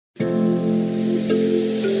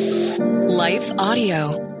Life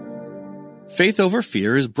Audio. Faith Over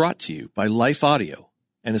Fear is brought to you by Life Audio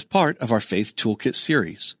and is part of our Faith Toolkit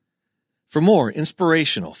series. For more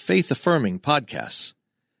inspirational, faith-affirming podcasts,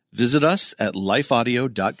 visit us at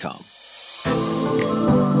lifeaudio.com.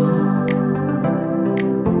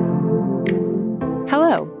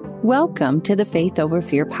 Hello, welcome to the Faith Over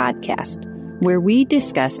Fear podcast, where we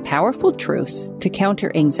discuss powerful truths to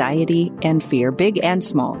counter anxiety and fear, big and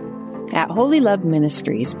small. At Holy Love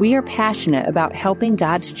Ministries, we are passionate about helping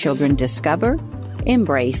God's children discover,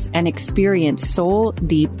 embrace, and experience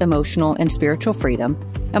soul-deep emotional and spiritual freedom,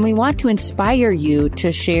 and we want to inspire you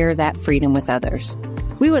to share that freedom with others.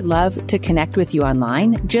 We would love to connect with you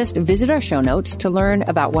online. Just visit our show notes to learn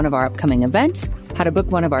about one of our upcoming events, how to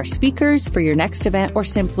book one of our speakers for your next event, or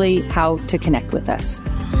simply how to connect with us.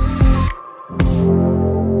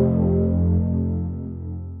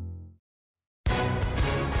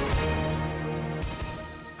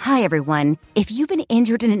 Hi, everyone. If you've been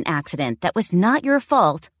injured in an accident that was not your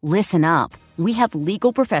fault, listen up. We have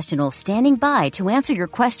legal professionals standing by to answer your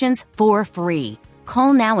questions for free.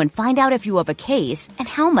 Call now and find out if you have a case and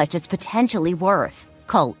how much it's potentially worth.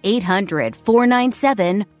 Call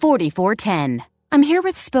 800-497-4410. I'm here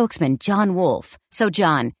with spokesman John Wolf. So,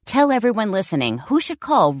 John, tell everyone listening who should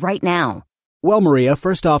call right now. Well, Maria,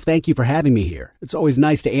 first off, thank you for having me here. It's always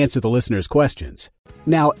nice to answer the listeners' questions.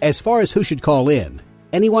 Now, as far as who should call in,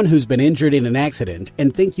 anyone who's been injured in an accident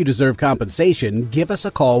and think you deserve compensation, give us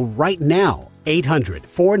a call right now.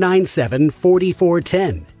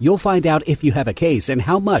 800-497-4410. You'll find out if you have a case and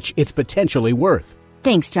how much it's potentially worth.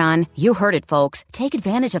 Thanks, John. You heard it, folks. Take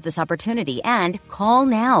advantage of this opportunity and call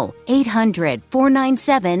now.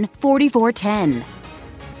 800-497-4410.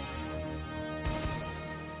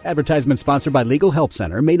 Advertisement sponsored by Legal Help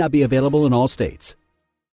Center. May not be available in all states.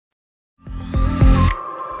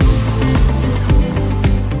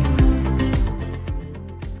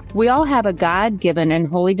 We all have a God-given and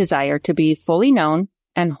holy desire to be fully known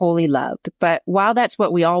and wholly loved. But while that's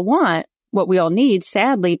what we all want, what we all need,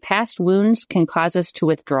 sadly, past wounds can cause us to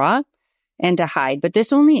withdraw and to hide. But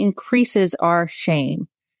this only increases our shame.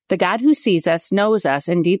 The God who sees us, knows us,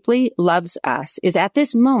 and deeply loves us is at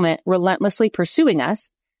this moment relentlessly pursuing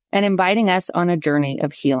us and inviting us on a journey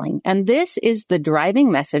of healing. And this is the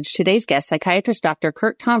driving message today's guest, psychiatrist Dr.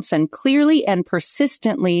 Curt Thompson, clearly and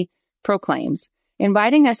persistently proclaims,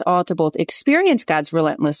 inviting us all to both experience God's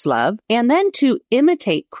relentless love and then to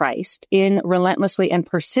imitate Christ in relentlessly and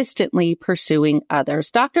persistently pursuing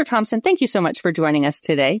others. Dr. Thompson, thank you so much for joining us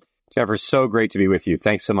today. Jennifer, so great to be with you.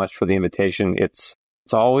 Thanks so much for the invitation. It's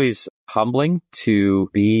always humbling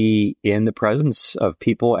to be in the presence of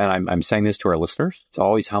people, and I'm saying this to our listeners. It's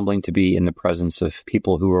always humbling to be in the presence of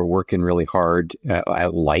people who are working really hard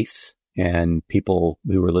at life. And people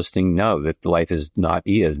who are listening know that life is not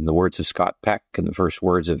easy. In the words of Scott Peck and the first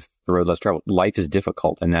words of The Road Less Traveled, life is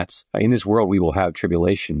difficult. And that's, in this world, we will have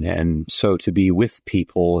tribulation. And so to be with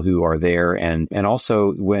people who are there and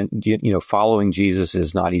also when, following Jesus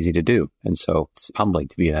is not easy to do. And so it's humbling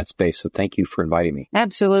to be in that space. So thank you for inviting me.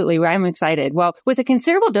 Absolutely. I'm excited. Well, with a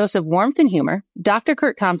considerable dose of warmth and humor, Dr.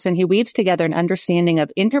 Curt Thompson, he weaves together an understanding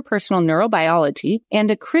of interpersonal neurobiology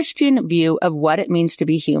and a Christian view of what it means to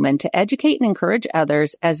be human, to educate and encourage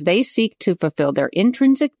others as they seek to fulfill their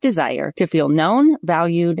intrinsic desire to feel known,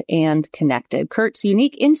 valued, and connected. Curt's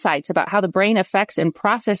unique insights about how the brain affects and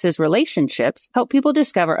processes relationships help people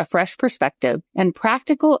discover a fresh perspective and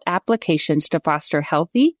practical applications to foster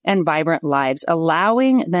healthy and vibrant lives,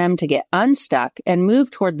 allowing them to get unstuck and move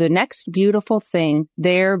toward the next beautiful thing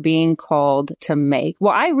they're being called to make.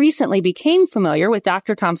 Well, I recently became familiar with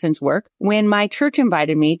Dr. Thompson's work when my church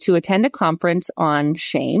invited me to attend a conference on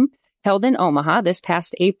shame held in Omaha this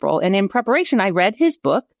past April. And in preparation, I read his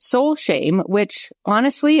book, Soul Shame, which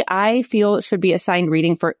honestly, I feel should be assigned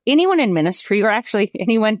reading for anyone in ministry or actually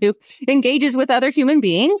anyone who engages with other human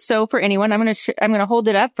beings. So for anyone, I'm going to hold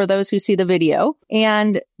it up for those who see the video.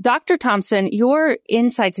 And Dr. Thompson, your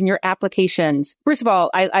insights and your applications. First of all,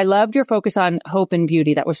 I loved your focus on hope and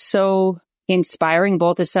beauty. That was so inspiring,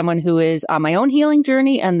 both as someone who is on my own healing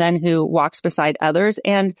journey and then who walks beside others.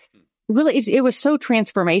 And really, it was so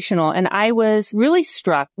transformational. And I was really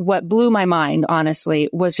struck. What blew my mind, honestly,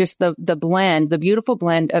 was just the beautiful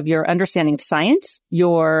blend of your understanding of science,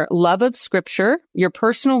 your love of scripture, your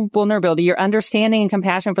personal vulnerability, your understanding and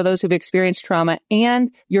compassion for those who've experienced trauma,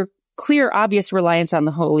 and your clear, obvious reliance on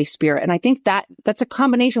the Holy Spirit. And I think that's a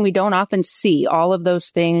combination we don't often see, all of those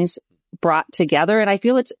things brought together. And I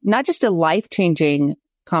feel it's not just a life-changing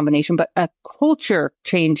combination, but a culture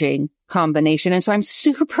changing combination. And so I'm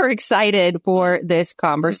super excited for this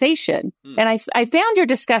conversation. And I found your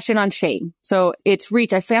discussion on shame. So it's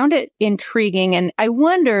reach. I found it intriguing. And I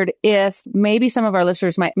wondered if maybe some of our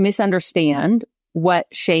listeners might misunderstand what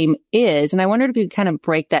shame is. And I wondered if you could kind of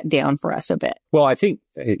break that down for us a bit. Well, I think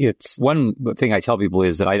it's one thing I tell people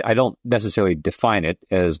is that I don't necessarily define it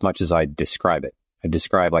as much as I describe it. I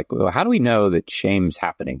describe like, well, how do we know that shame's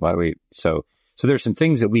happening? So there's some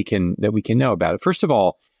things that we can know about it. First of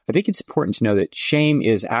all, I think it's important to know that shame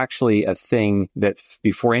is actually a thing that,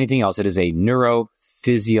 before anything else, it is a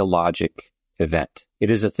neurophysiologic event. It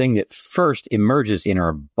is a thing that first emerges in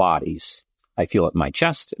our bodies. I feel it in my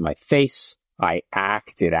chest, in my face. I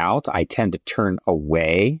act it out. I tend to turn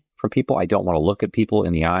away from people. I don't want to look at people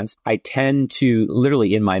in the eyes. I tend to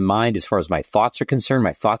literally, in my mind, as far as my thoughts are concerned,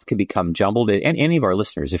 my thoughts can become jumbled. And any of our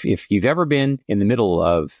listeners, if you've ever been in the middle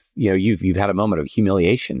of, you've had a moment of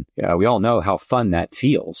humiliation, we all know how fun that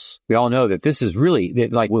feels. We all know that this is really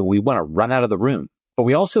like when we want to run out of the room. But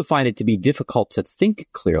we also find it to be difficult to think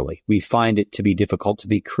clearly. We find it to be difficult to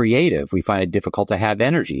be creative. We find it difficult to have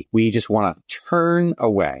energy. We just want to turn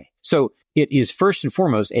away. So it is first and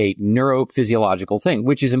foremost a neurophysiological thing,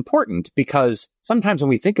 which is important because sometimes when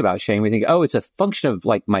we think about shame, we think, oh, it's a function of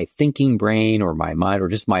like my thinking brain or my mind or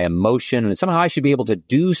just my emotion. And somehow I should be able to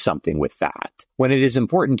do something with that. When it is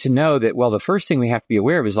important to know that, well, the first thing we have to be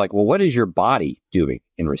aware of is like, well, what is your body doing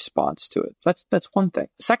in response to it? That's one thing.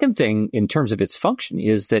 Second thing in terms of its function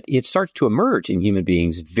is that it starts to emerge in human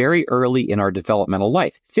beings very early in our developmental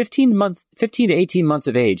life. 15 to 18 months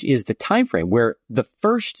of age is the time frame where the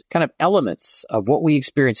first kind of elements of what we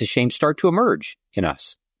experience as shame start to emerge in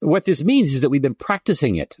us. What this means is that we've been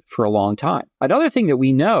practicing it for a long time. Another thing that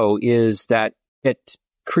we know is that it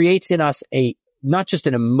creates in us not just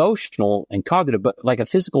an emotional and cognitive, but like a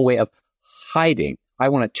physical way of hiding. I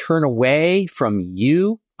want to turn away from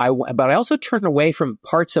you, but I also turn away from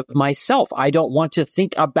parts of myself. I don't want to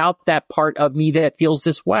think about that part of me that feels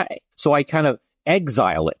this way. So I kind of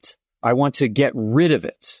exile it. I want to get rid of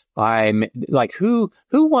it. I'm like, who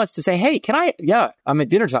wants to say, hey, I'm at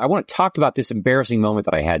dinner tonight. I want to talk about this embarrassing moment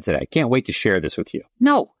that I had today. I can't wait to share this with you.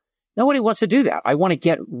 No, nobody wants to do that. I want to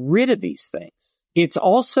get rid of these things. It's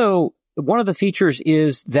also, one of the features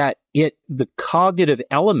is that the cognitive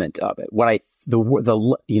element of it,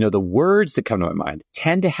 the words that come to my mind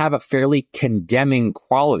tend to have a fairly condemning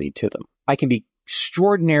quality to them. I can be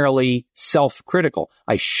extraordinarily self-critical.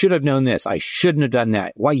 I should have known this. I shouldn't have done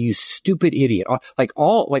that. Why, you stupid idiot. We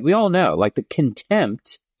all know, like the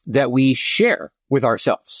contempt that we share with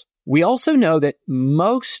ourselves. We also know that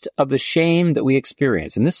most of the shame that we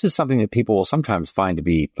experience, and this is something that people will sometimes find to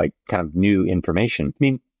be like kind of new information. I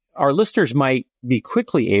mean, our listeners might be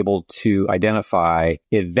quickly able to identify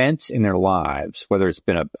events in their lives, whether it's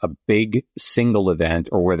been a big single event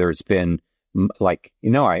or whether it's been like,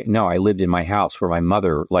 I lived in my house where my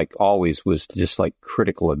mother like always was just like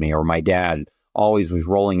critical of me, or my dad always was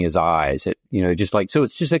rolling his eyes at, just like, so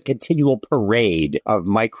it's just a continual parade of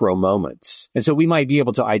micro moments. And so we might be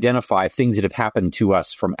able to identify things that have happened to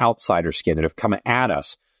us from outsider skin that have come at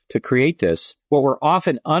us to create this. What we're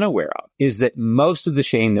often unaware of is that most of the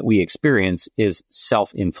shame that we experience is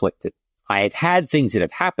self-inflicted. I have had things that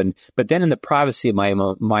have happened, but then in the privacy of my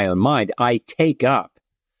own mind, I take up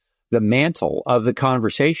the mantle of the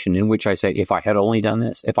conversation in which I say, if I had only done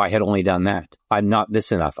this, if I had only done that, I'm not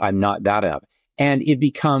this enough, I'm not that enough. And it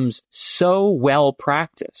becomes so well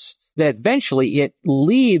practiced that eventually it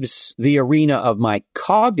leaves the arena of my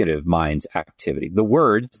cognitive mind's activity, the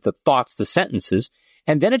words, the thoughts, the sentences,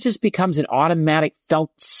 and then it just becomes an automatic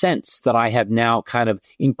felt sense that I have now kind of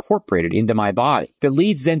incorporated into my body that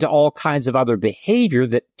leads then to all kinds of other behavior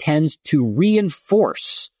that tends to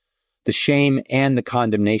reinforce the shame and the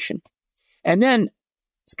condemnation. And then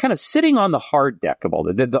it's kind of sitting on the hard deck of all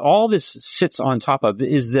that. All this sits on top of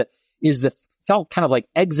is the felt kind of like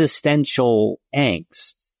existential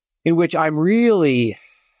angst, in which I'm really,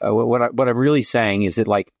 what I'm really saying is that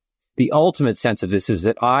like the ultimate sense of this is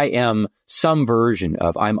that I am some version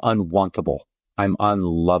of I'm unwantable, I'm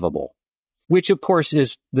unlovable, which of course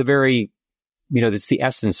is the very, that's the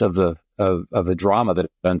essence of the drama that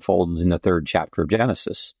unfolds in the 3rd chapter of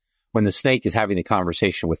Genesis. When the snake is having the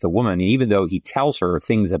conversation with the woman, and even though he tells her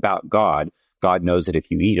things about God, God knows that if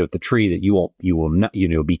you eat of the tree that you will not,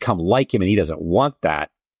 become like him, and he doesn't want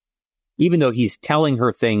that. Even though he's telling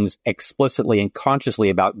her things explicitly and consciously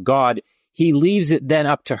about God, he leaves it then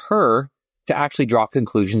up to her to actually draw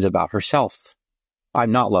conclusions about herself.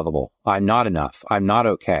 I'm not lovable. I'm not enough. I'm not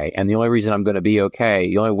okay. And the only reason I'm going to be okay,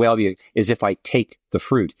 the only way I'll be is if I take the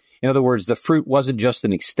fruit. In other words, the fruit wasn't just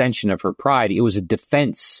an extension of her pride. It was a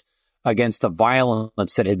defense against the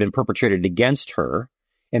violence that had been perpetrated against her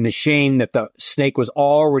and the shame that the snake was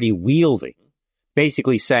already wielding,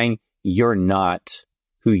 basically saying, you're not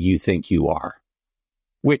who you think you are.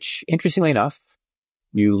 Which, interestingly enough,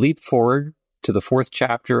 you leap forward to the 4th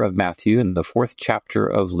chapter of Matthew and the 4th chapter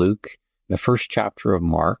of Luke, the 1st chapter of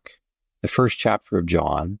Mark, the 1st chapter of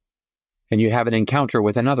John, and you have an encounter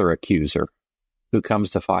with another accuser who comes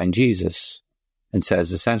to find Jesus and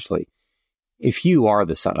says essentially, if you are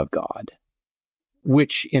the Son of God,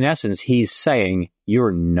 which in essence, he's saying,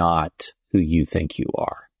 you're not who you think you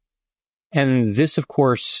are. And this, of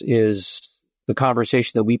course, is the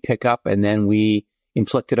conversation that we pick up and then we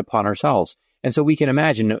inflict it upon ourselves. And so we can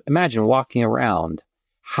imagine walking around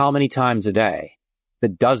how many times a day, the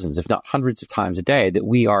dozens, if not hundreds of times a day, that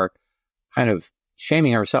we are kind of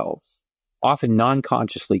shaming ourselves, often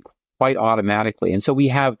non-consciously, quite automatically. And so we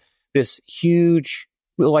have this huge,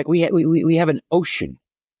 like we have an ocean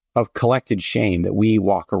of collected shame that we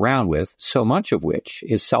walk around with, so much of which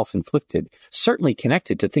is self-inflicted, certainly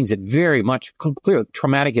connected to things that very much clear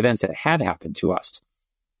traumatic events that had happened to us,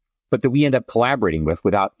 but that we end up collaborating with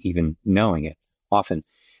without even knowing it often.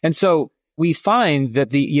 And so we find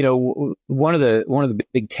that one of the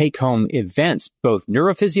big take-home events, both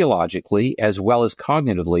neurophysiologically as well as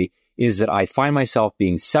cognitively, is that I find myself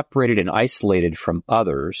being separated and isolated from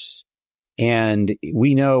others. And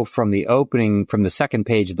we know from the opening, from the 2nd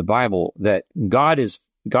page of the Bible, that God's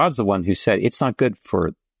the one who said, it's not good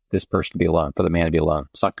for this person to be alone, for the man to be alone.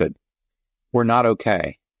 It's not good. We're not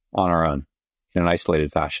okay on our own in an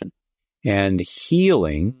isolated fashion. And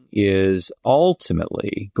healing is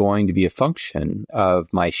ultimately going to be a function of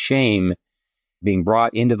my shame being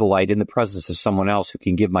brought into the light in the presence of someone else who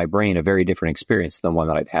can give my brain a very different experience than the one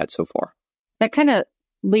that I've had so far. That kind of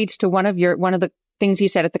leads to one of the things you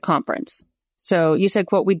said at the conference. So you said,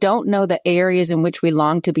 quote, we don't know the areas in which we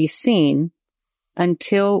long to be seen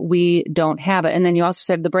until we don't have it. And then you also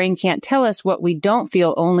said the brain can't tell us what we don't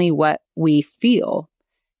feel, only what we feel.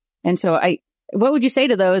 And so what would you say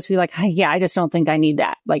to those who like, yeah, I just don't think I need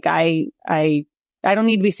that. Like I don't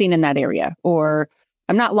need to be seen in that area, or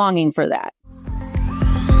I'm not longing for that.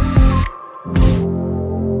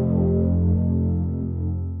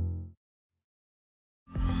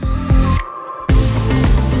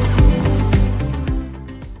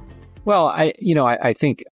 Well, I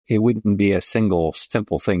think it wouldn't be a single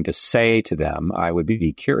simple thing to say to them. I would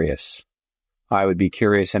be curious. I would be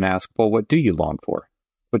curious and ask, well, what do you long for?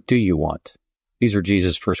 What do you want? These are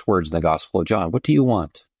Jesus' first words in the Gospel of John. What do you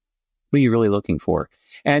want? What are you really looking for?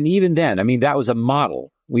 And even then, that was a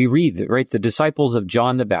model. We read that, right? The disciples of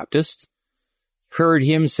John the Baptist heard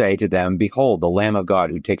him say to them, behold, the Lamb of God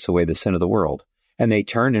who takes away the sin of the world. And they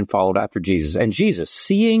turned and followed after Jesus. And Jesus,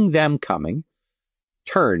 seeing them coming,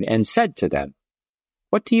 turned and said to them,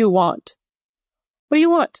 what do you want? What do you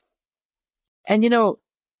want? And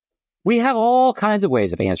we have all kinds of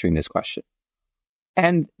ways of answering this question.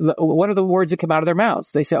 And what are the words that come out of their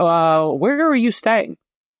mouths? They say, where are you staying?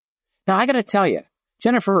 Now, I got to tell you,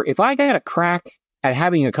 Jennifer, if I got a crack at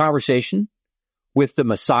having a conversation with the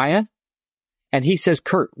Messiah and he says,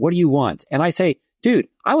 Curt, what do you want? And I say, dude,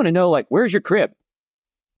 I want to know, where's your crib?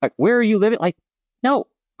 Where are you living? No,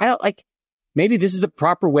 I don't maybe this is the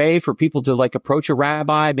proper way for people to approach a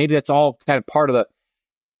rabbi. Maybe that's all kind of part of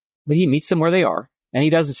but he meets them where they are. And he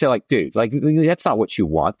doesn't say dude, that's not what you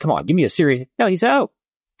want. Come on, give me a serious. No, he said, oh,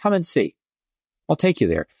 come and see. I'll take you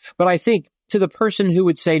there. But I think to the person who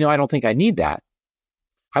would say, no, I don't think I need that,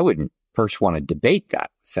 I wouldn't first want to debate that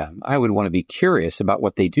with them. I would want to be curious about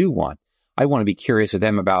what they do want. I want to be curious with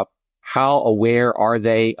them about how aware are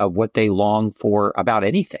they of what they long for about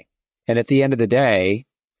anything. And at the end of the day,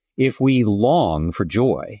 if we long for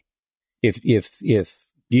joy, if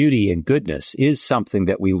beauty and goodness is something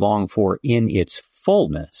that we long for in its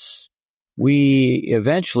fullness, we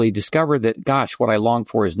eventually discover that, gosh, what I long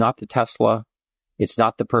for is not the Tesla. It's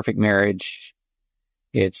not the perfect marriage.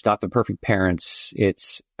 It's not the perfect parents.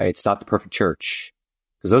 It's not the perfect church,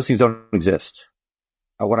 because those things don't exist.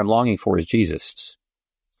 What I'm longing for is Jesus.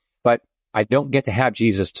 But I don't get to have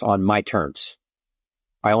Jesus on my terms.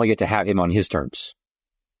 I only get to have him on his terms.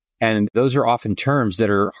 And those are often terms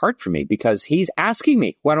that are hard for me because he's asking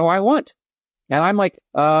me, what do I want? And I'm like,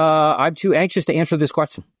 I'm too anxious to answer this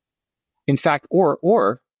question. In fact,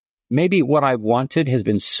 or maybe what I wanted has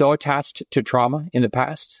been so attached to trauma in the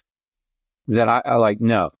past that I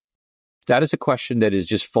no. That is a question that is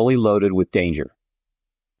just fully loaded with danger.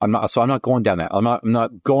 I'm not going down that. I'm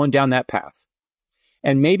not going down that path.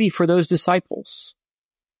 And maybe for those disciples,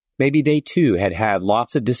 maybe they too had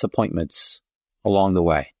lots of disappointments along the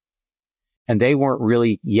way. and they weren't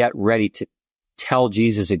really yet ready to tell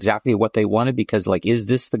Jesus exactly what they wanted, because like, is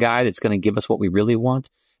this the guy that's going to give us what we really want?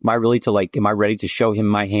 Am I ready to show him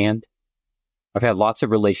my hand? I've had lots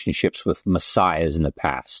of relationships with messiahs in the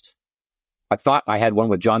past. I thought I had one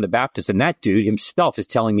with John the Baptist, and that dude himself is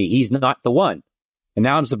telling me he's not the one. And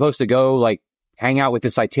now I'm supposed to go like hang out with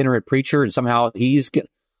this itinerant preacher, and somehow he's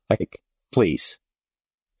like, please.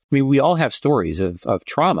 I mean, we all have stories of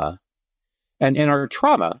trauma, and our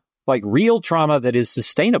trauma, like real trauma that is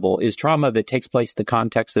sustainable, is trauma that takes place in the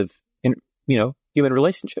context of, human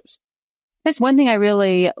relationships. That's one thing I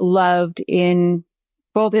really loved in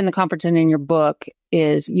both in the conference and in your book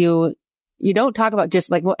is you don't talk about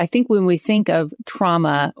just like, I think when we think of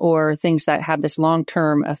trauma or things that have this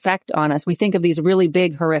long-term effect on us, we think of these really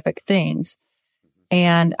big, horrific things.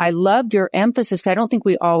 And I loved your emphasis. I don't think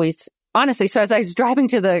we always, honestly, so as I was driving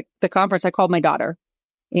to the conference, I called my daughter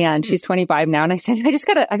and she's 25 now. And I said,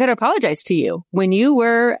 I gotta apologize to you. When you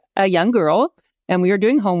were a young girl and we were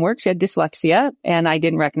doing homework, she had dyslexia and I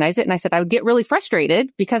didn't recognize it. And I said, I would get really frustrated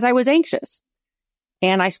because I was anxious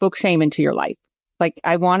and I spoke shame into your life. Like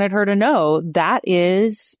I wanted her to know that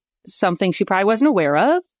is something she probably wasn't aware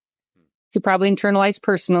of. She probably internalized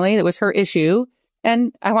personally. That was her issue.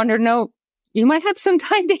 And I wanted her to know, you might have some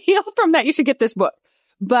time to heal from that. You should get this book.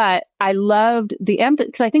 But I loved the empathy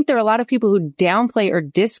because I think there are a lot of people who downplay or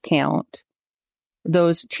discount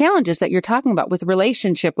those challenges that you're talking about with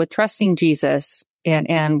relationship, with trusting Jesus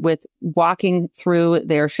and with walking through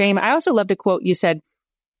their shame. I also loved a quote you said,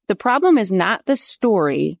 the problem is not the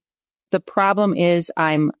story. The problem is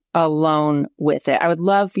I'm alone with it. I would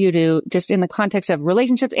love you to just in the context of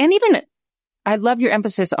relationships and even I love your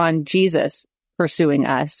emphasis on Jesus pursuing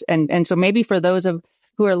us. And so maybe for those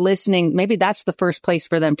who are listening, maybe that's the first place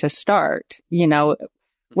for them to start.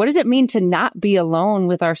 What does it mean to not be alone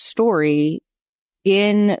with our story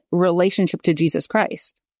in relationship to Jesus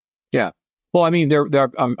Christ? Yeah. Well, I mean,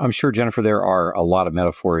 I'm sure, Jennifer, there are a lot of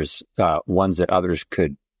metaphors, ones that others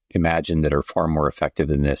could imagine that are far more effective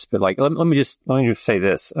than this. But like, let me just say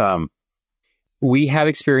this. We have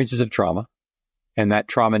experiences of trauma, and that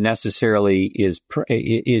trauma necessarily is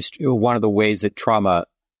one of the ways that trauma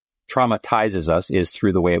traumatizes us is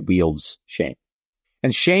through the way it wields shame.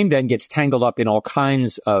 And shame then gets tangled up in all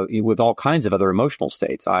kinds of other emotional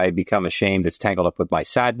states. I become ashamed that's tangled up with my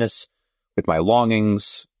sadness, with my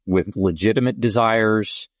longings, with legitimate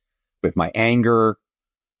desires, with my anger,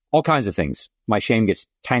 all kinds of things. My shame gets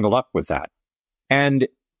tangled up with that. And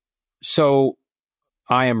so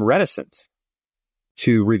I am reticent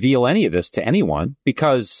to reveal any of this to anyone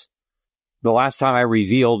because the last time I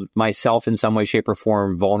revealed myself in some way, shape, or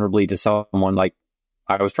form vulnerably to someone, like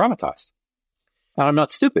I was traumatized. And I'm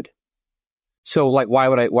not stupid. So like, why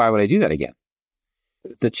would I do that again?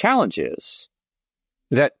 The challenge is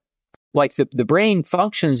that like the brain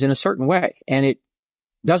functions in a certain way and it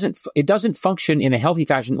doesn't function in a healthy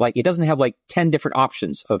fashion. Like it doesn't have like 10 different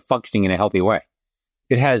options of functioning in a healthy way.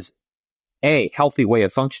 It has a healthy way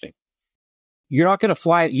of functioning. You're not going to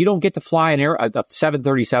fly. You don't get to fly a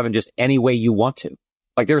 737 just any way you want to.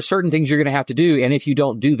 Like there are certain things you're going to have to do. And if you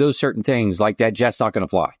don't do those certain things, like that jet's not going to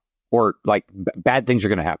fly or like bad things are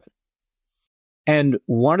going to happen. And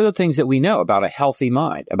one of the things that we know about a healthy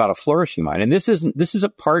mind, about a flourishing mind, and this is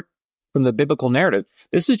apart from the biblical narrative.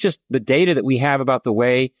 This is just the data that we have about the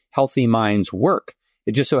way healthy minds work.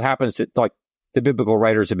 It just so happens that like the biblical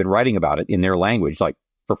writers have been writing about it in their language, like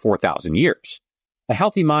for 4,000 years. A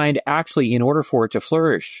healthy mind actually, in order for it to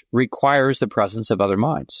flourish, requires the presence of other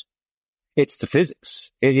minds. It's the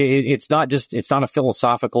physics. It's not a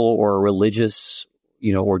philosophical or a religious,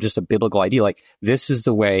 or just a biblical idea. Like this is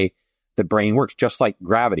the way the brain works, just like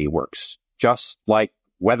gravity works, just like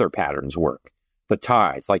weather patterns work, the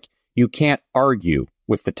tides. Like you can't argue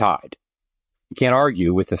with the tide. You can't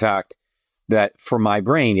argue with the fact that for my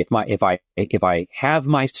brain, if I have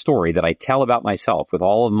my story that I tell about myself with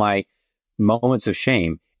all of my moments of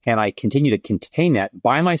shame, and I continue to contain that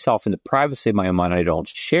by myself in the privacy of my own mind, and I don't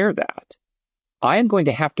share that, I am going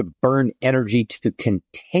to have to burn energy to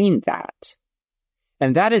contain that.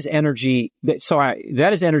 And that is energy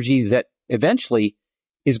that eventually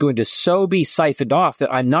is going to so be siphoned off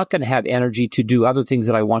that I'm not going to have energy to do other things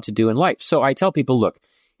that I want to do in life. So I tell people, look,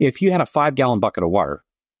 if you had a 5-gallon bucket of water,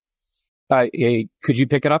 could you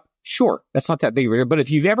pick it up? Sure. That's not that big. But if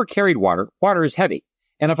you've ever carried water, water is heavy.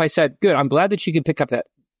 And if I said, good, I'm glad that you can pick up that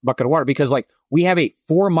bucket of water because like we have a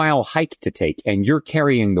 4-mile hike to take and you're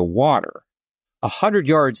carrying the water 100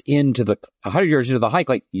 yards into the hike,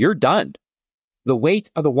 like you're done. The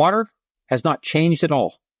weight of the water has not changed at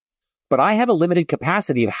all. But I have a limited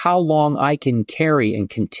capacity of how long I can carry and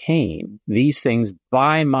contain these things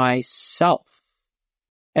by myself.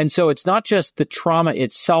 And so it's not just the trauma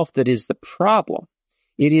itself that is the problem.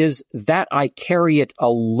 It is that I carry it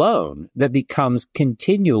alone that becomes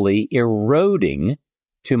continually eroding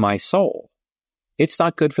to my soul. It's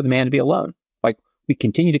not good for the man to be alone. Like, we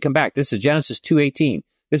continue to come back. This is Genesis 2:18.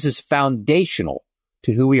 This is foundational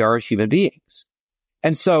to who we are as human beings.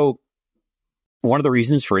 And so one of the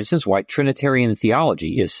reasons, for instance, why Trinitarian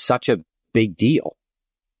theology is such a big deal.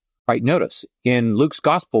 Right? Notice in Luke's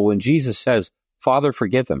gospel, when Jesus says, Father,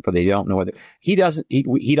 forgive them, for they don't know what he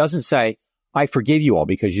doesn't say, I forgive you all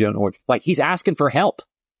because you don't know what, like, he's asking for help.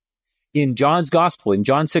 In John's gospel, in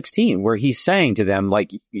John 16, where he's saying to them, like,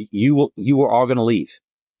 you are all going to leave,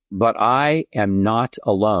 but I am not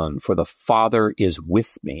alone, for the Father is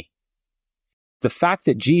with me. The fact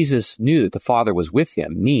that Jesus knew that the Father was with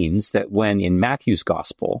him means that when in Matthew's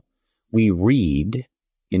gospel, we read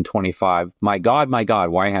in 25, my God,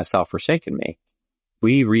 why hast thou forsaken me?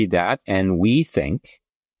 We read that and we think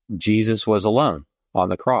Jesus was alone on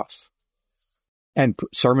the cross. And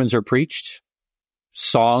sermons are preached,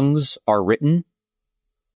 songs are written,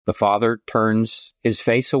 the Father turns his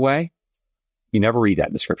face away. You never read that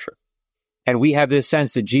in the scripture. And we have this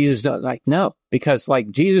sense that Jesus, no, because like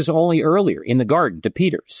Jesus only earlier in the garden to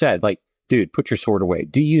Peter said, like, dude, put your sword away.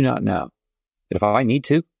 Do you not know that if I need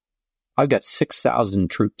to, I've got 6,000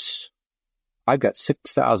 troops. I've got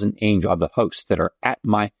 6,000 angels of the host that are at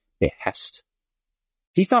my behest.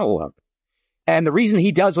 He's not alone. And the reason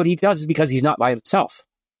he does what he does is because he's not by himself.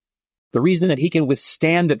 The reason that he can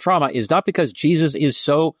withstand the trauma is not because Jesus is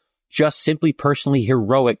so just simply personally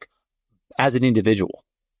heroic as an individual.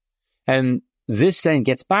 And this then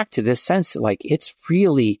gets back to this sense that, like, it's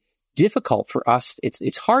really difficult for us.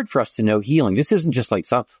 It's hard for us to know healing. This isn't just like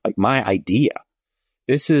my idea.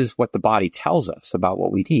 This is what the body tells us about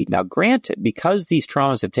what we need. Now, granted, because these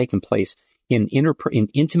traumas have taken place in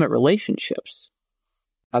intimate relationships,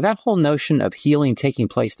 now that whole notion of healing taking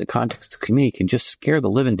place in the context of the community can just scare the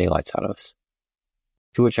living daylights out of us.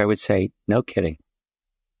 To which I would say, no kidding.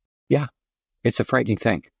 Yeah, it's a frightening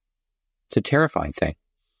thing. It's a terrifying thing.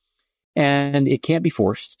 And it can't be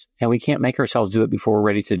forced, and we can't make ourselves do it before we're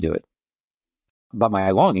ready to do it. But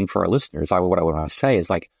my longing for our listeners, what I want to say is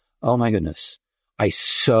like, oh my goodness, I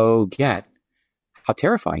so get how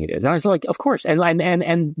terrifying it is. And I was like, of course.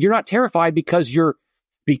 And you're not terrified because you're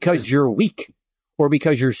weak, or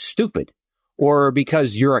because you're stupid, or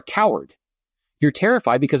because you're a coward. You're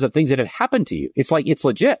terrified because of things that have happened to you. It's like, it's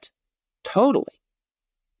legit. Totally.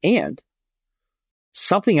 And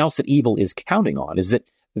something else that evil is counting on is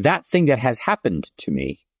that thing that has happened to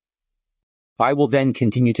me, I will then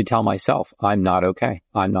continue to tell myself, I'm not okay.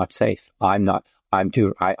 I'm not safe. I don't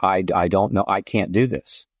know. I can't do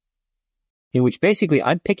this. In which basically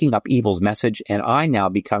I'm picking up evil's message and I now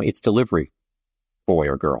become its delivery boy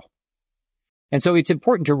or girl. And so it's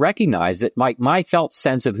important to recognize that my felt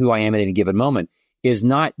sense of who I am at any given moment is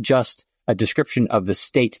not just a description of the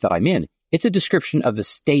state that I'm in. It's a description of the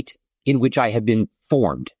state in which I have been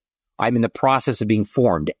formed. I'm in the process of being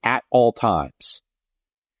formed at all times.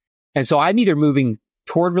 And so I'm either moving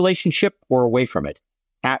toward relationship or away from it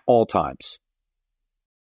at all times.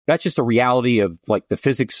 That's just a reality of like the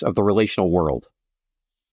physics of the relational world.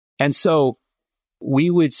 And so we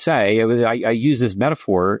would say, I use this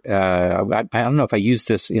metaphor. I don't know if I used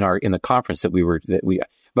this in the conference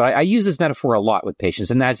but I use this metaphor a lot with patients.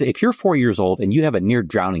 And that's if you're 4 years old and you have a near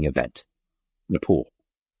drowning event in the pool,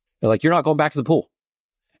 like you're not going back to the pool.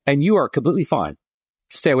 And you are completely fine.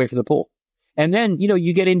 Stay away from the pool. And then,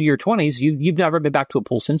 you get into your 20s, you've never been back to a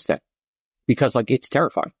pool since then because like it's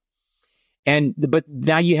terrifying. But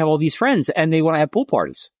now you have all these friends and they want to have pool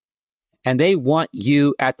parties and they want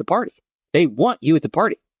you at the party. They want you at the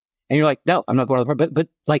party. And you're like, no, I'm not going to the party. But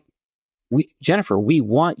like, Jennifer, we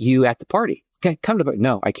want you at the party. Okay, come to the party.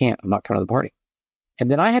 No, I can't. I'm not coming to the party. And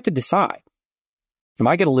then I have to decide, am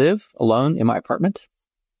I going to live alone in my apartment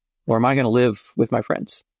or am I going to live with my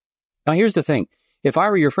friends? Now, here's the thing. If I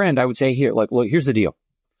were your friend, I would say here, look, here's the deal.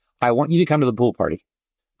 I want you to come to the pool party,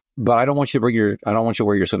 but I don't want you to wear your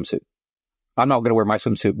swimsuit. I'm not going to wear my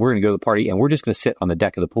swimsuit. We're going to go to the party and we're just going to sit on the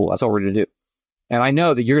deck of the pool. That's all we're going to do. And I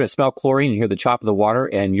know that you're going to smell chlorine and hear the chop of the water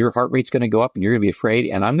and your heart rate's going to go up and you're going to be afraid.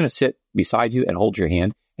 And I'm going to sit beside you and hold your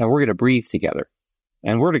hand and we're going to breathe together.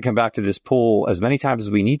 And we're going to come back to this pool as many times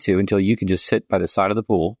as we need to until you can just sit by the side of the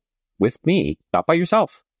pool with me, not by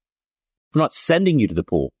yourself. I'm not sending you to the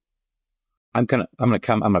pool. I'm going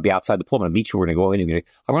to be outside the pool. I'm going to meet you. We're going to go in and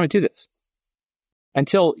I want to do this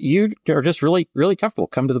until you are just really, really comfortable.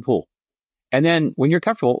 Come to the pool. And then when you're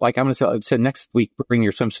comfortable, like I'm going to say next week, bring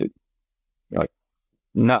your swimsuit. You're like,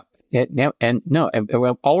 no. And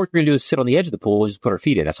all we're going to do is sit on the edge of the pool and just put our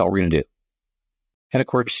feet in. That's all we're going to do. And of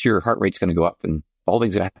course, your heart rate's going to go up and all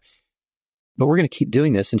things that happen. But we're going to keep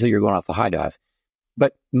doing this until you're going off the high dive.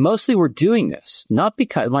 But mostly we're doing this, not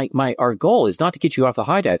because our goal is not to get you off the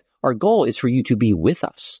high dive. Our goal is for you to be with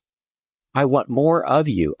us. I want more of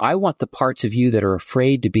you. I want the parts of you that are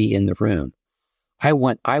afraid to be in the room. I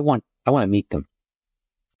want to meet them.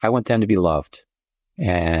 I want them to be loved.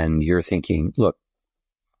 And you're thinking, look,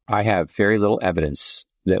 I have very little evidence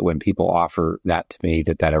that when people offer that to me,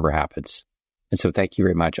 that ever happens. And so thank you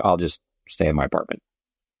very much. I'll just stay in my apartment.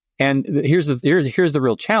 And here's the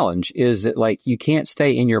real challenge is that like, you can't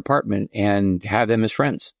stay in your apartment and have them as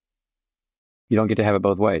friends. You don't get to have it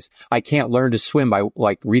both ways. I can't learn to swim by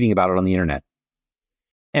like reading about it on the internet.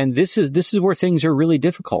 And this is where things are really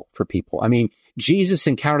difficult for people. I mean, Jesus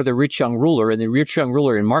encountered the rich young ruler, and the rich young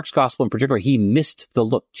ruler in Mark's gospel in particular, he missed the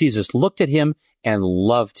look. Jesus looked at him and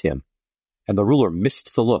loved him. And the ruler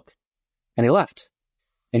missed the look and he left.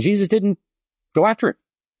 And Jesus didn't go after him.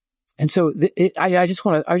 And so I just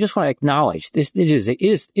want to acknowledge this.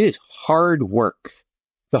 It is hard work.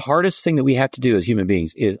 The hardest thing that we have to do as human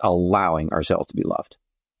beings is allowing ourselves to be loved,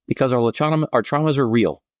 because our traumas are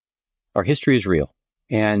real. Our history is real.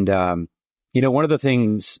 And, one of the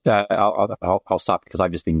things, I'll stop because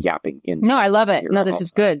I've just been yapping. No, I love it. No, this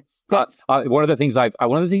is good. One of the things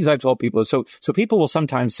I've told people is, so people will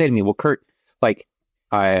sometimes say to me, well, Curt, like,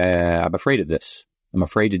 I'm afraid of this. I'm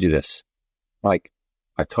afraid to do this. Like,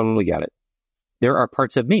 I totally get it. There are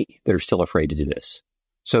parts of me that are still afraid to do this.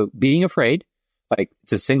 So being afraid, like,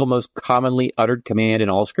 it's the single most commonly uttered command in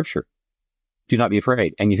all Scripture. Do not be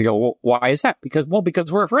afraid. And you go, well, why is that? Because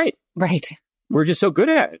we're afraid. Right. We're just so good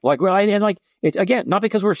at it. Like, well, and like, it's again, not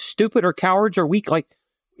because we're stupid or cowards or weak. Like,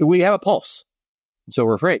 we have a pulse. So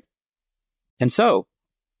we're afraid. And so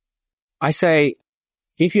I say,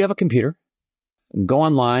 if you have a computer, go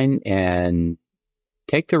online and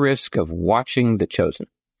take the risk of watching The Chosen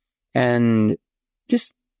and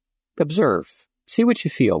just observe, see what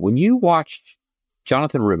you feel. When you watch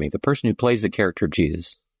Jonathan Rumi, the person who plays the character of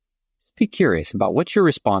Jesus, be curious about what your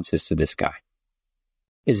response is to this guy.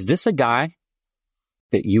 Is this a guy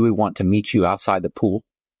that you would want to meet you outside the pool?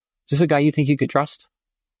 Is this a guy you think you could trust?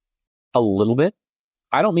 A little bit?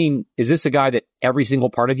 I don't mean, is this a guy that every single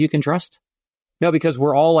part of you can trust? No, because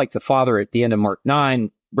we're all like the father at the end of Mark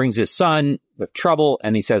 9, brings his son with trouble,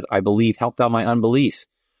 and he says, I believe, help thou my unbelief.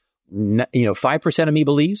 5% of me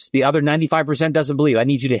believes, the other 95% doesn't believe. I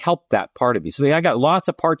need you to help that part of me. So I got lots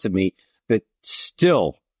of parts of me that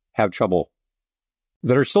still have trouble,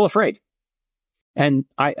 that are still afraid. And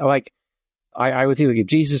I would think, like, if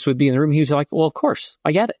Jesus would be in the room, he was like, well, of course,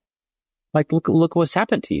 I get it. Like, look what's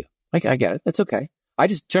happened to you. Like, I get it. That's okay. I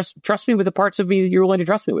just trust me with the parts of me that you're willing to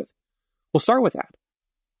trust me with. We'll start with that.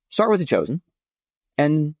 Start with The Chosen.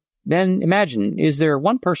 And then imagine, is there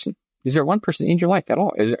one person in your life at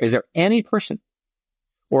all? Is there any person?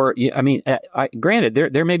 Or, I mean, granted,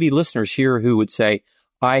 there may be listeners here who would say,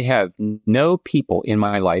 I have no people in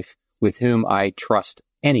my life with whom I trust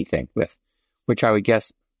anything with, which I would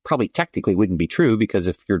guess probably technically wouldn't be true, because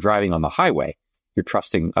if you're driving on the highway, you're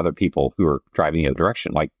trusting other people who are driving the other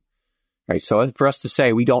direction. Like, right. So for us to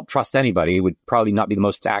say we don't trust anybody would probably not be the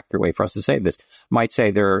most accurate way for us to say this. Might say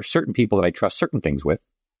there are certain people that I trust certain things with.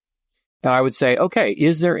 And I would say, okay,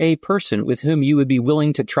 is there a person with whom you would be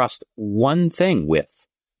willing to trust one thing with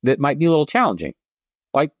that might be a little challenging?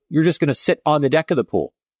 Like, you're just going to sit on the deck of the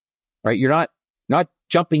pool, right? You're not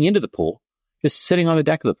jumping into the pool, just sitting on the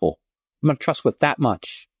deck of the pool. I'm going to trust with that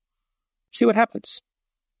much. See what happens.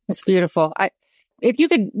 That's beautiful. If you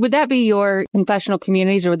could, would that be your confessional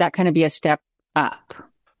communities, or would that kind of be a step up?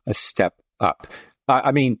 A step up.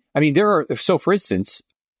 I mean, for instance,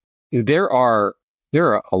 there are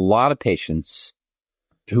a lot of patients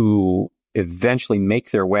who eventually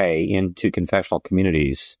make their way into confessional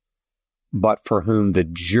communities, but for whom the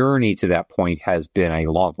journey to that point has been a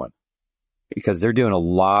long one, because they're doing a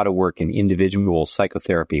lot of work in individual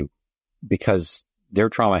psychotherapy, because their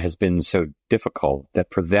trauma has been so difficult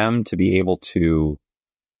that for them to be able to,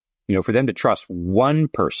 for them to trust one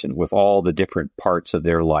person with all the different parts of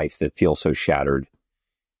their life that feel so shattered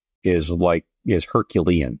is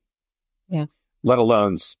Herculean. Yeah. Let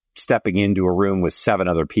alone stepping into a room with 7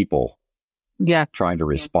 other people. Yeah. Trying to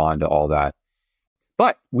respond to all that.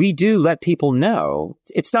 But we do let people know.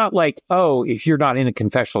 It's not like, oh, if you're not in a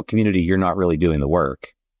confessional community, you're not really doing the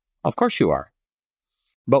work. Of course you are.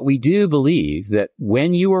 But we do believe that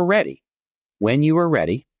when you are ready,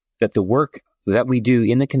 that the work that we do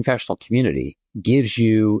in the confessional community gives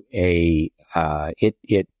you it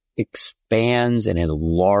expands and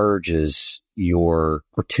enlarges your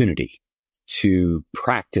opportunity to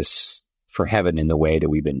practice for heaven in the way that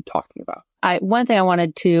we've been talking about. One thing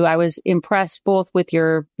I was impressed both with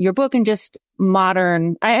your book and just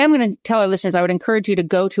modern. I am going to tell our listeners, I would encourage you to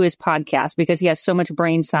go to his podcast because he has so much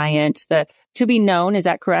brain science. The To Be Known, is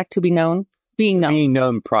that correct? To Be Known? Being Known. Being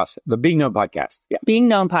Known process. The Being Known podcast. Yeah. Being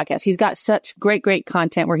Known podcast. He's got such great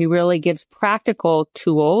content where he really gives practical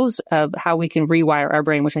tools of how we can rewire our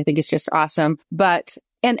brain, which I think is just awesome. But,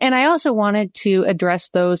 and I also wanted to address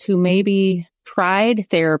those who maybe tried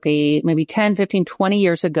therapy maybe 10, 15, 20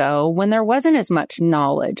 years ago when there wasn't as much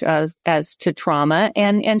knowledge as to trauma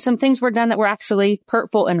and some things were done that were actually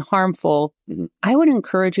hurtful and harmful. Mm-hmm. I would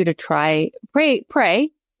encourage you to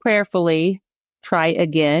prayerfully, try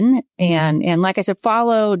again. And like I said,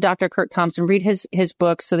 follow Dr. Curt Thompson, read his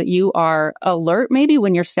books so that you are alert maybe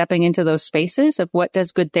when you're stepping into those spaces of what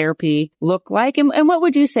does good therapy look like. And what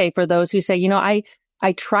would you say for those who say,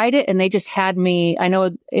 I tried it and they just had me. I know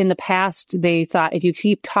in the past, they thought if you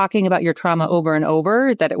keep talking about your trauma over and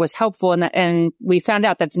over, that it was helpful. And we found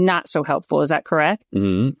out that's not so helpful. Is that correct?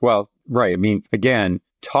 Mm-hmm. Well, right. I mean, again,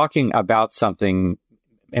 talking about something,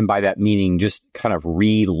 and by that meaning, just kind of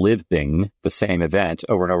reliving the same event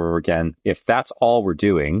over and over again. If that's all we're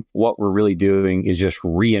doing, what we're really doing is just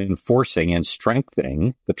reinforcing and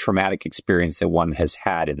strengthening the traumatic experience that one has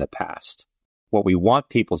had in the past. What we want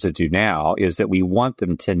people to do now is that we want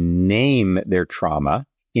them to name their trauma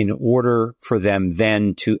in order for them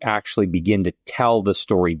then to actually begin to tell the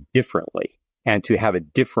story differently and to have a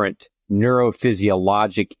different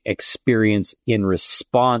neurophysiologic experience in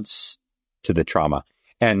response to the trauma.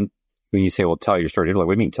 And when you say, well, tell your story differently,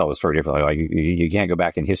 what do you mean tell the story differently? Like you can't go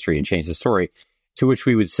back in history and change the story. To which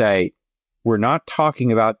we would say, we're not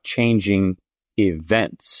talking about changing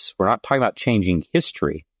events. We're not talking about changing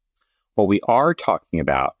history. What we are talking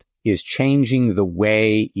about is changing the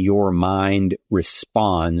way your mind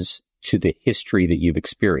responds to the history that you've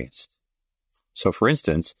experienced. So, for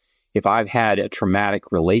instance, if I've had a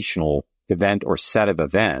traumatic relational event or set of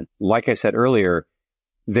events, like I said earlier,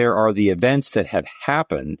 there are the events that have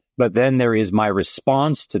happened, but then there is my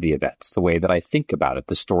response to the events, the way that I think about it,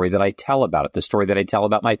 the story that I tell about it, the story that I tell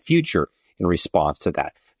about my future in response to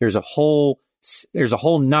that. There's a whole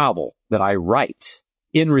novel that I write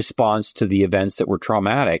in response to the events that were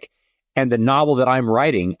traumatic. And the novel that I'm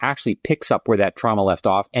writing actually picks up where that trauma left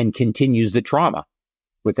off and continues the trauma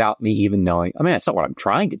without me even knowing. I mean, that's not what I'm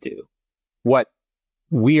trying to do. What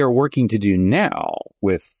we are working to do now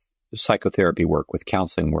with psychotherapy work, with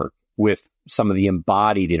counseling work, with some of the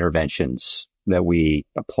embodied interventions that we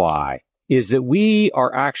apply, is that we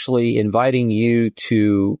are actually inviting you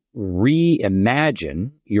to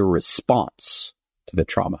reimagine your response to the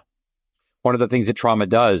trauma. One of the things that trauma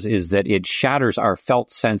does is that it shatters our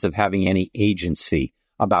felt sense of having any agency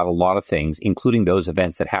about a lot of things, including those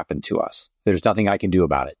events that happened to us. There's nothing I can do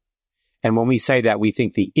about it. And when we say that, we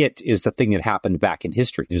think the it is the thing that happened back in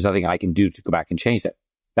history. There's nothing I can do to go back and change that.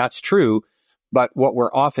 That's true. But what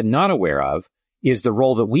we're often not aware of is the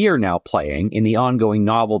role that we are now playing in the ongoing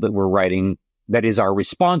novel that we're writing that is our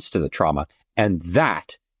response to the trauma. And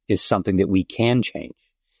that is something that we can change.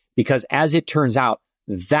 Because as it turns out,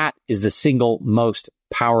 that is the single most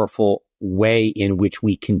powerful way in which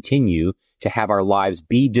we continue to have our lives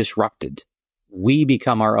be disrupted. We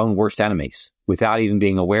become our own worst enemies without even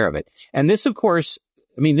being aware of it. And this, of course,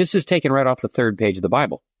 this is taken right off the third page of the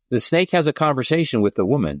Bible. The snake has a conversation with the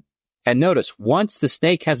woman. And notice, once the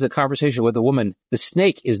snake has a conversation with the woman, the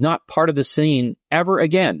snake is not part of the scene ever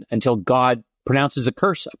again until God pronounces a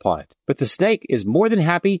curse upon it. But the snake is more than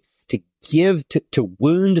happy to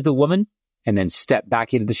wound the woman and then step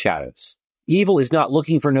back into the shadows. Evil is not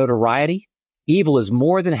looking for notoriety. Evil is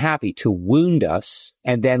more than happy to wound us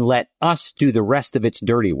and then let us do the rest of its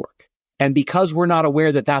dirty work. And because we're not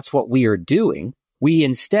aware that that's what we are doing, we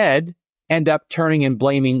instead end up turning and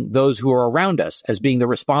blaming those who are around us as being the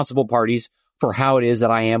responsible parties for how it is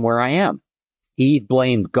that I am where I am. Eve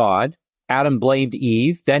blamed God. Adam blamed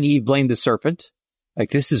Eve. Then Eve blamed the serpent.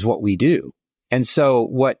 Like, this is what we do. And so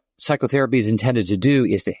what psychotherapy is intended to do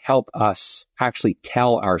is to help us actually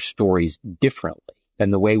tell our stories differently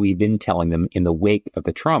than the way we've been telling them in the wake of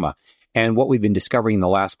the trauma. And what we've been discovering in the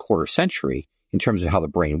last quarter century in terms of how the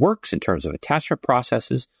brain works, in terms of attachment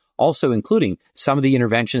processes, also including some of the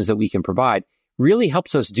interventions that we can provide, really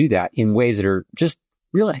helps us do that in ways that are just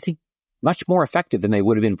really, I think, much more effective than they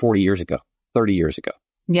would have been 40 years ago, 30 years ago.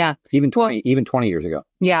 Yeah. Even 20 years ago.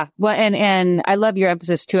 Yeah. Well, and I love your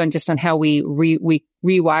emphasis too on just on how we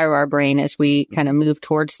rewire our brain as we kind of move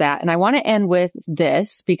towards that. And I want to end with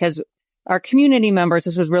this because our community members,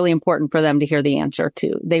 this was really important for them to hear the answer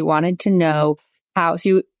to. They wanted to know how.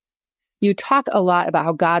 So you talk a lot about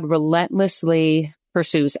how God relentlessly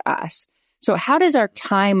pursues us. So how does our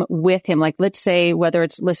time with him, like let's say whether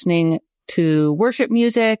it's listening to worship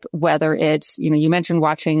music, whether it's, you mentioned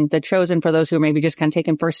watching The Chosen for those who are maybe just kind of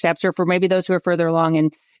taking first steps, or for maybe those who are further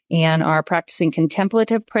along and are practicing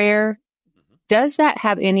contemplative prayer, does that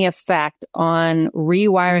have any effect on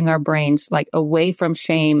rewiring our brains like away from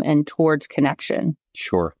shame and towards connection?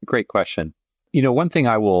 Sure. Great question. One thing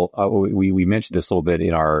I will, we mentioned this a little bit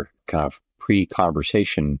in our kind of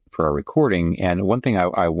pre-conversation for our recording. And one thing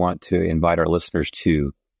I want to invite our listeners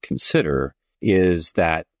to consider is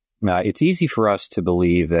that it's easy for us to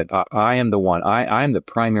believe that I am the one, I am the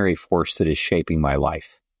primary force that is shaping my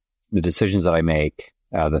life. The decisions that I make,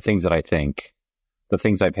 the things that I think, the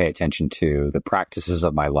things I pay attention to, the practices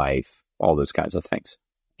of my life, all those kinds of things.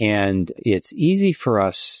 And it's easy for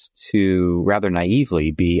us to rather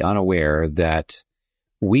naively be unaware that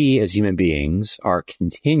we as human beings are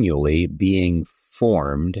continually being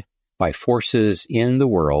formed by forces in the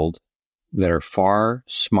world that are far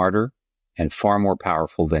smarter and far more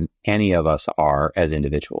powerful than any of us are as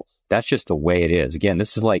individuals. That's just the way it is. Again,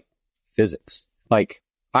 this is like physics. Like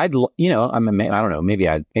I don't know, maybe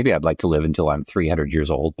I'd like to live until I'm 300 years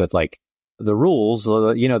old, but like the rules,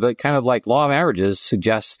 the kind of like law of averages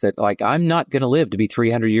suggests that like I'm not going to live to be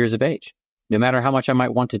 300 years of age, no matter how much I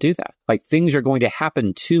might want to do that. Like things are going to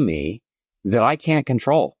happen to me that I can't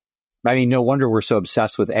control. I mean, no wonder we're so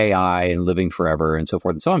obsessed with AI and living forever and so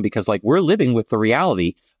forth and so on, because like we're living with the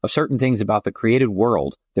reality of certain things about the created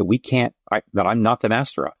world that that I'm not the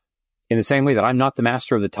master of. In the same way that I'm not the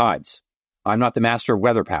master of the tides. I'm not the master of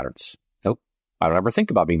weather patterns. Nope. I don't ever think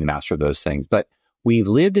about being the master of those things. But we've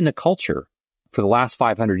lived in a culture for the last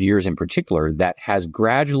 500 years in particular that has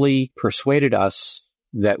gradually persuaded us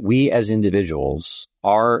that we as individuals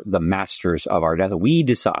are the masters of our destiny. We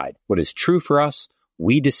decide what is true for us.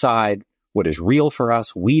 We decide what is real for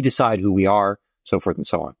us. We decide who we are, so forth and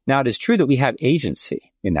so on. Now, it is true that we have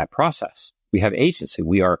agency in that process. We have agency.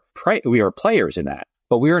 We are players in that,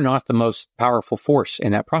 but we are not the most powerful force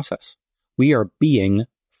in that process. We are being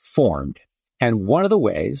formed. And one of the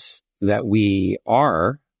ways that we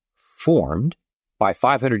are formed by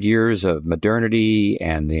 500 years of modernity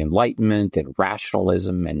and the Enlightenment and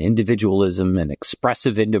rationalism and individualism and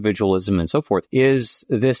expressive individualism and so forth is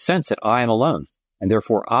this sense that I am alone. And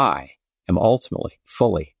therefore, I am ultimately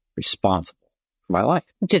fully responsible for my life.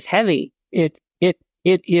 Which is heavy. It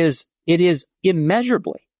is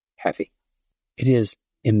immeasurably heavy. It is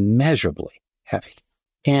immeasurably heavy.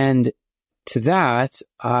 And to that,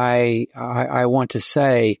 I want to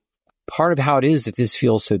say part of how it is that this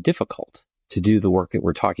feels so difficult to do the work that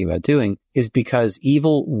we're talking about doing is because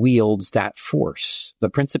evil wields that force, the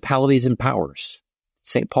principalities and powers.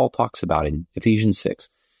 St. Paul talks about in Ephesians 6.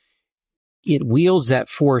 It wields that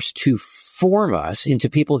force to form us into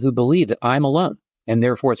people who believe that I'm alone, and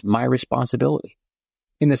therefore it's my responsibility.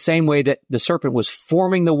 In the same way that the serpent was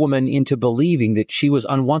forming the woman into believing that she was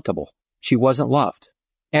unwantable, she wasn't loved.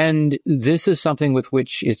 And this is something with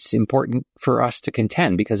which it's important for us to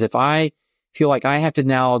contend, because if I feel like I have to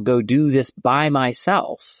now go do this by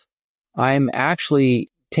myself, I'm actually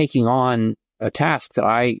taking on a task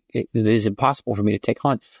that is impossible for me to take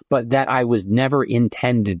on, but that I was never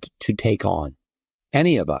intended to take on.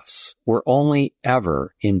 Any of us were only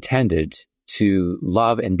ever intended to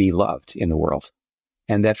love and be loved in the world.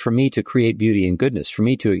 And that for me to create beauty and goodness, for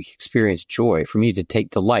me to experience joy, for me to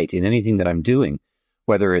take delight in anything that I'm doing,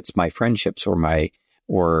 whether it's my friendships or my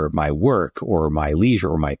work or my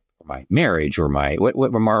leisure or my marriage or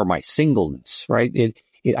my singleness, right?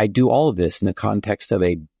 I do all of this in the context of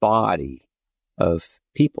a body of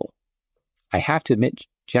people. I have to admit,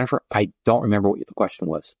 Jennifer, I don't remember what the question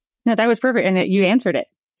was. No, that was perfect. And you answered it.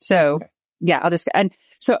 So okay. Yeah,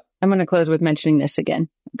 so I'm going to close with mentioning this again.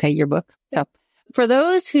 Okay. Your book. So for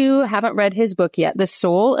those who haven't read his book yet, The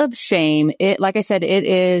Soul of Shame, like I said, it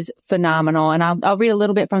is phenomenal. And I'll read a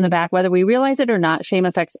little bit from the back. Whether we realize it or not, shame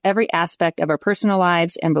affects every aspect of our personal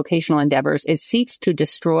lives and vocational endeavors. It seeks to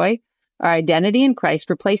destroy our identity in Christ,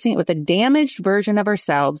 replacing it with a damaged version of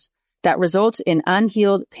ourselves that results in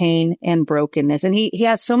unhealed pain and brokenness. And he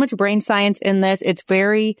has so much brain science in this. It's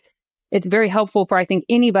very helpful for, I think,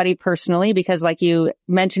 anybody personally, because like you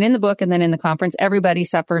mentioned in the book and then in the conference, everybody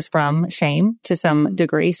suffers from shame to some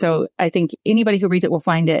degree. So I think anybody who reads it will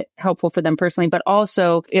find it helpful for them personally. But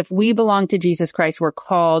also, if we belong to Jesus Christ, we're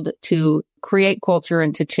called to create culture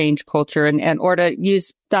and to change culture or to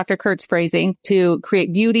use Dr. Curt's phrasing, to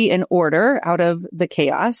create beauty and order out of the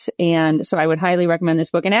chaos. And so I would highly recommend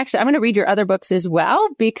this book. And actually, I'm going to read your other books as well,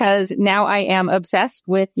 because now I am obsessed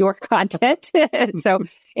with your content.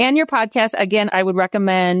 And your podcast. Again, I would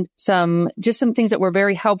recommend some things that were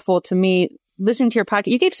very helpful to me. Listening to your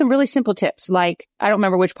podcast, you gave some really simple tips, like, I don't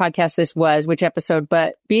remember which podcast this was, which episode,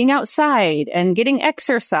 but being outside and getting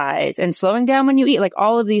exercise and slowing down when you eat, like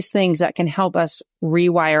all of these things that can help us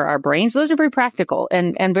rewire our brains. Those are very practical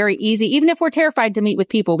and very easy. Even if we're terrified to meet with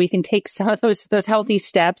people, we can take some of those healthy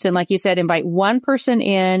steps. And like you said, invite one person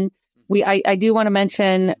in. I do want to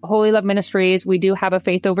mention Holy Love Ministries. We do have a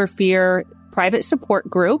Faith Over Fear private support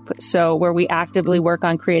group, so where we actively work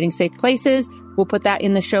on creating safe places. We'll put that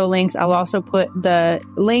in the show links. I'll also put the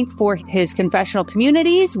link for his confessional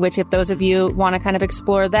communities, which if those of you want to kind of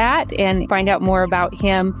explore that and find out more about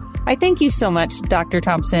him. I thank you so much, Dr.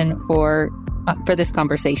 Thompson, for this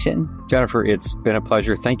conversation. Jennifer, it's been a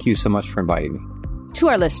pleasure. Thank you so much for inviting me. To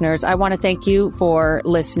our listeners, I want to thank you for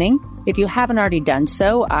listening. If you haven't already done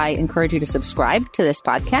so, I encourage you to subscribe to this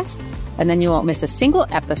podcast, and then you won't miss a single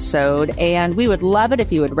episode. And we would love it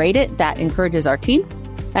if you would rate it. That encourages our team,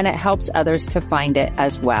 and it helps others to find it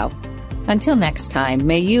as well. Until next time,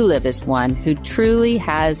 may you live as one who truly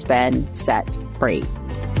has been set free.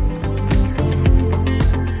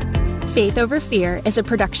 Faith Over Fear is a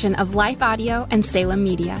production of Life Audio and Salem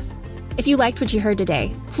Media. If you liked what you heard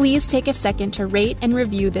today, please take a second to rate and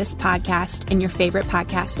review this podcast in your favorite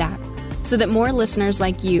podcast app so that more listeners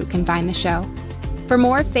like you can find the show. For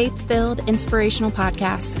more faith-filled, inspirational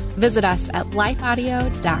podcasts, visit us at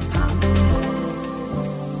lifeaudio.com.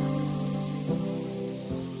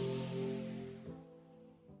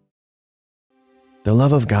 The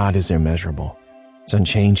love of God is immeasurable. It's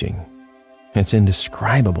unchanging. It's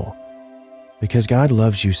indescribable. Because God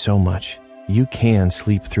loves you so much, you can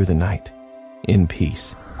sleep through the night in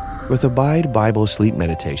peace. With Abide Bible Sleep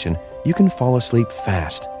Meditation, you can fall asleep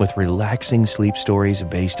fast with relaxing sleep stories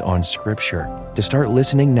based on Scripture. To start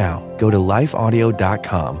listening now, go to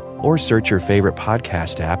lifeaudio.com or search your favorite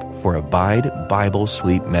podcast app for Abide Bible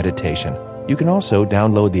Sleep Meditation. You can also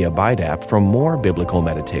download the Abide app for more biblical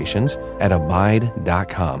meditations at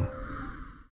abide.com.